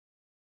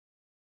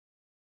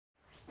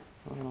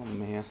Oh,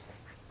 Mia.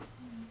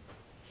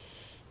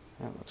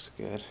 That looks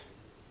good.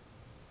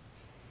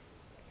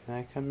 Can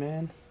I come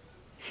in?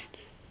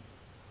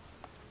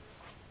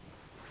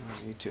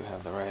 Oh, you two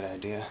have the right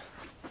idea.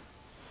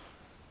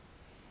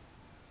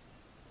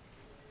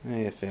 How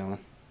you feeling? A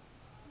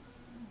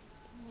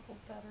little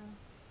better.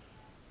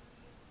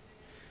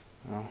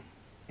 Well,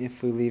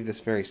 if we leave this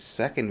very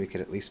second, we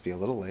could at least be a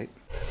little late.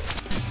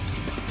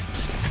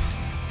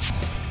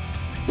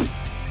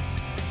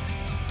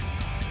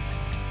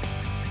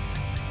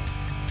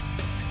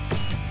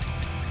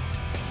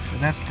 So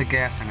that's the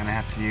gas I'm going to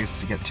have to use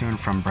to get to and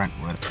from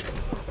Brentwood.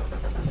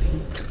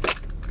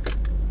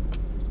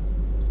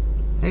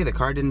 Hey, the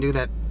car didn't do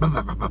that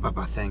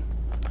thing.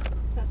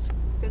 That's a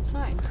good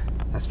sign.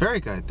 That's very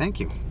good. Thank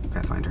you,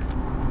 Pathfinder.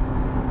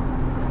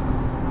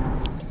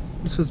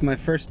 This was my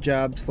first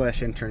job /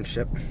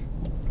 internship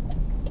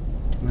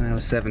when I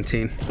was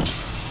 17.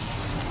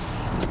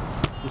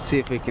 Let's see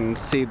if we can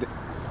see that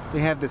they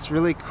have this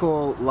really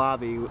cool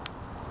lobby.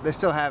 They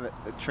still have it,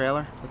 the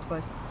trailer, looks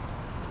like.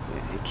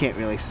 Yeah, you can't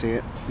really see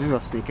it. Maybe I'll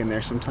sneak in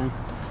there sometime.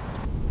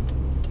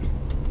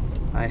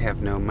 I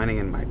have no money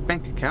in my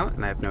bank account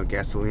and I have no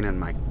gasoline in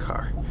my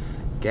car.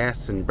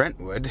 Gas in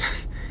Brentwood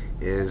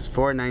is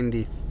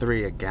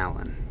 $4.93 a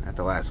gallon at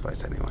the last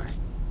place anyway.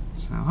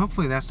 So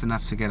hopefully that's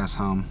enough to get us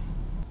home.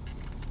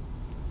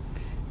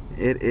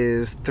 It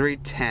is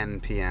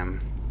 3:10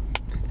 p.m.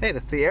 Hey,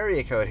 that's the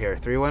area code here,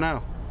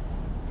 310.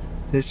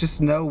 There's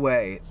just no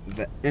way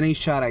that any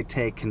shot I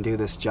take can do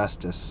this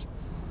justice.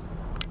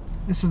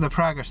 This is the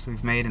progress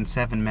we've made in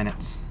 7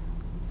 minutes.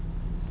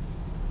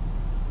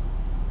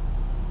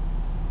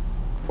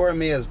 Poor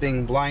Mia's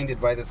being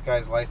blinded by this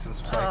guy's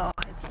license plate. Oh,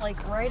 it's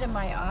like right in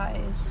my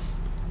eyes.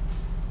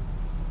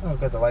 Oh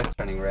good, the light's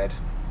turning red.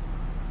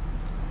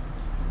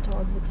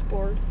 Dog looks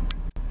bored.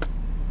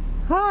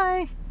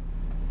 Hi!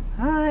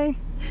 Hi!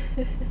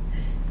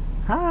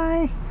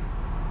 Hi!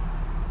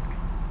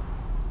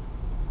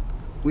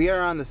 We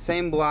are on the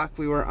same block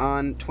we were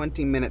on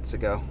 20 minutes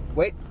ago.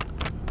 Wait.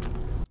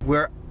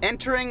 We're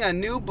entering a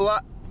new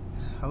block.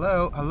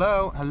 Hello,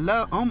 hello,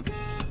 hello.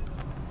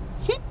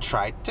 He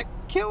tried to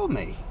kill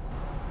me.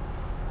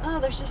 Oh,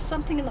 there's just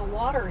something in the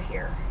water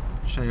here.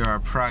 Show you our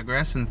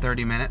progress in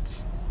 30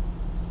 minutes.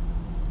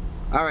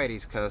 All right,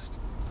 East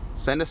Coast.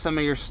 Send us some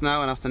of your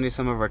snow and I'll send you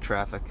some of our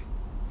traffic.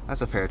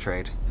 That's a fair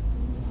trade.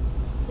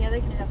 Yeah,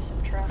 they can have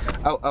some traffic.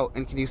 Oh,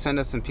 and can you send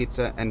us some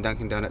pizza and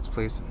Dunkin' Donuts,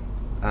 please?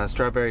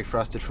 Strawberry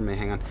frosted for me.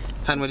 Hang on.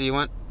 Hun, what do you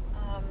want?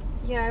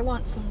 Yeah, I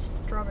want some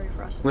strawberry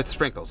frosted. With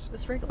sprinkles. With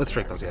sprinkles. With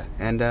sprinkles, yeah.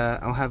 And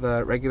I'll have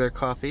a regular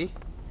coffee.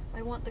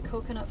 I want the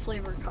coconut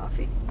flavored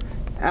coffee.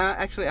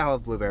 Actually, I'll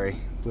have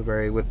blueberry.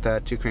 Blueberry with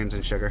 2 creams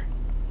and sugar.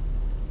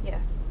 Yeah,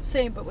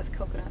 same but with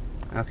coconut.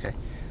 Okay.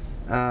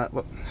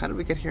 Well, how did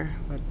we get here?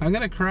 I'm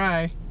gonna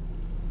cry.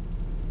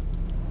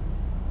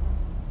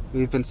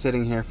 We've been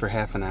sitting here for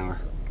half an hour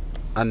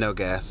on no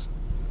gas.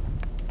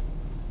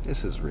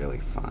 This is really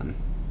fun.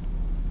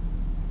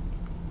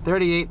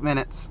 38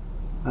 minutes.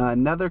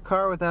 Another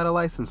car without a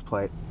license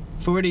plate.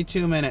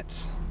 42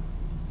 minutes.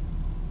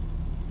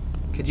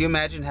 Could you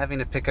imagine having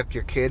to pick up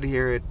your kid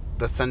here at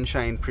the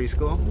Sunshine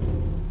Preschool?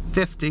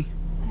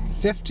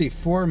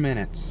 54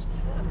 minutes.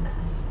 What a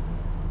mess.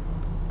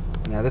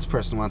 Now this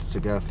person wants to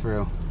go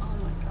through. Oh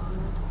my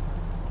god.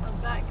 How's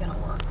that gonna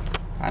work?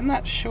 I'm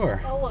not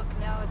sure. Oh look,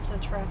 now it's a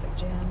traffic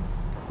jam.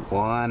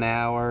 1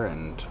 hour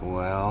and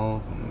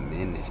 12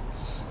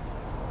 minutes.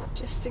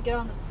 Just to get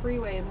on the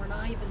freeway and we're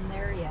not even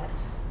there yet.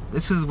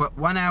 This is what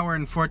 1 hour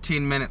and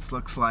 14 minutes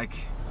looks like.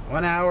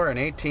 1 hour and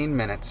 18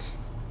 minutes.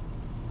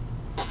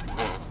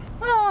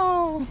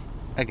 Oh!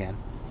 Again.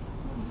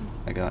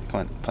 I go, come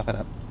on, puff it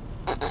up.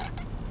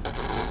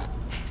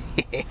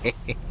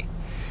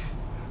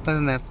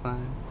 Wasn't that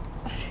fun?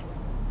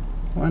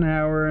 1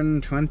 hour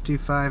and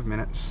 25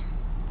 minutes.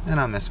 And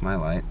I'll miss my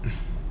light.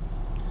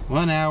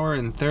 1 hour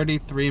and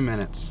 33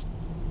 minutes.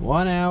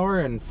 1 hour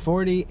and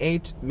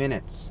 48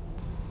 minutes.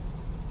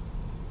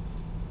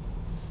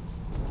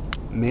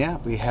 Mia,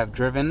 we have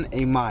driven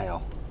a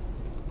mile.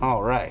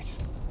 All right.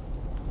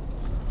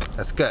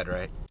 That's good,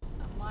 right?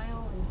 A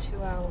mile in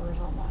 2 hours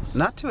almost.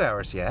 Not 2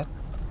 hours yet.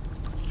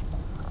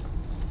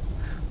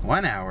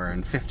 1 hour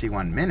and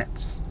 51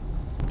 minutes.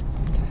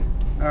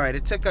 All right,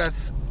 it took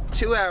us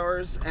 2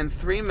 hours and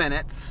 3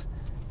 minutes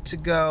to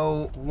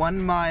go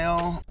 1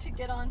 mile. To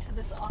get onto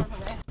this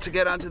on-ramp. To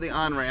get onto the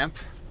on-ramp.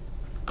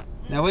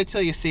 Now wait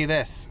till you see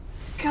this.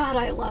 God,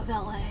 I love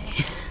LA.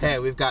 Hey,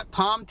 we've got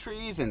palm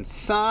trees and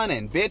sun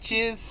and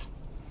bitches.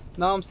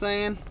 Know what I'm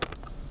saying?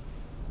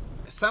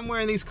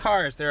 Somewhere in these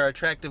cars there are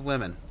attractive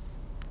women.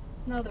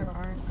 No, there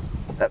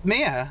aren't.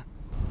 Mia,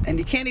 and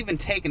you can't even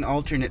take an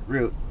alternate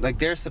route. Like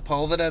there's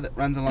Sepulveda that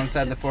runs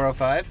alongside the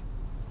 405.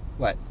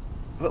 What?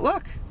 But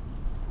look,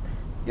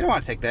 you don't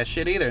want to take that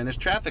shit either, and there's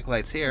traffic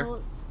lights here.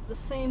 Well, it's the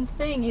same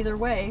thing either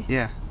way.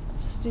 Yeah.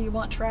 Just do you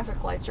want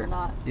traffic lights or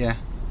not? Yeah.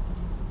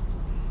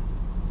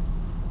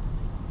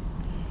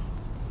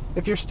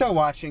 If you're still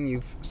watching,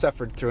 you've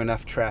suffered through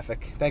enough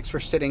traffic. Thanks for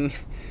sitting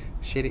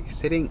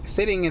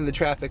sitting in the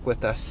traffic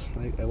with us.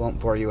 I won't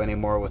bore you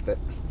anymore with it.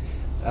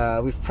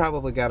 We've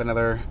probably got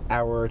another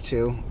hour or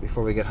two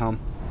before we get home.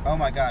 Oh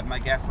my God, my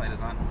gas light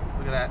is on.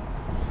 Look at that.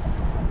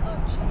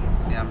 Oh,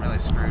 jeez. Yeah, I'm really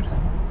screwed.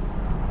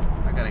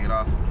 I gotta get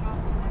off. Get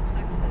off the next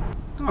exit.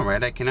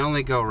 Alright, I can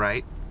only go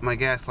right. My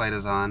gas light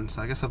is on,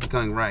 so I guess I'll be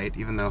going right,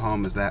 even though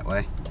home is that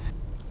way.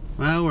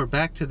 Well, we're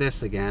back to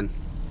this again.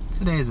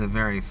 Today is a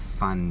very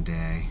fun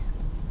day.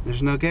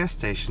 There's no gas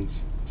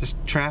stations, just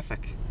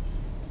traffic.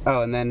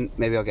 Oh, and then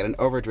maybe I'll get an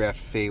overdraft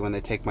fee when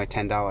they take my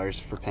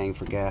 $10 for paying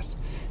for gas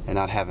and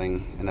not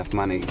having enough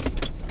money.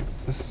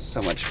 This is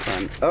so much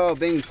fun. Oh,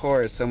 being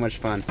poor is so much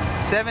fun.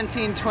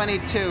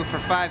 $17.22 for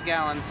 5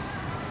 gallons.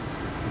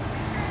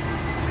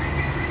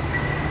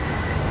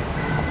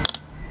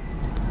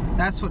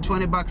 That's what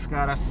 20 bucks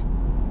got us.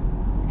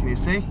 Can you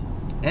see?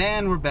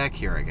 And we're back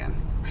here again.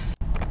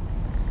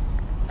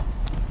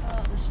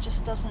 Oh, this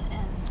just doesn't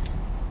end.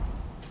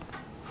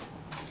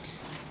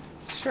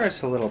 Sure,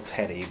 it's a little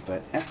petty,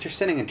 but after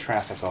sitting in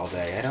traffic all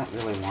day, I don't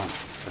really want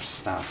for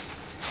stuff.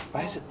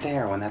 Why is it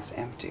there when that's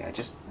empty? I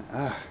just,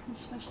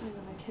 Especially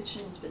when the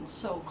kitchen's been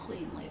so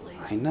clean lately.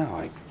 I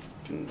know,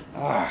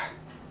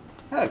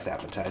 that looks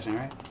appetizing,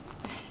 right?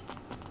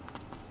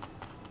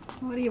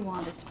 What do you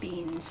want? It's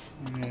beans.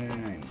 Yeah,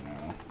 I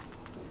know.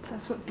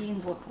 That's what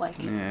beans look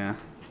like. Yeah.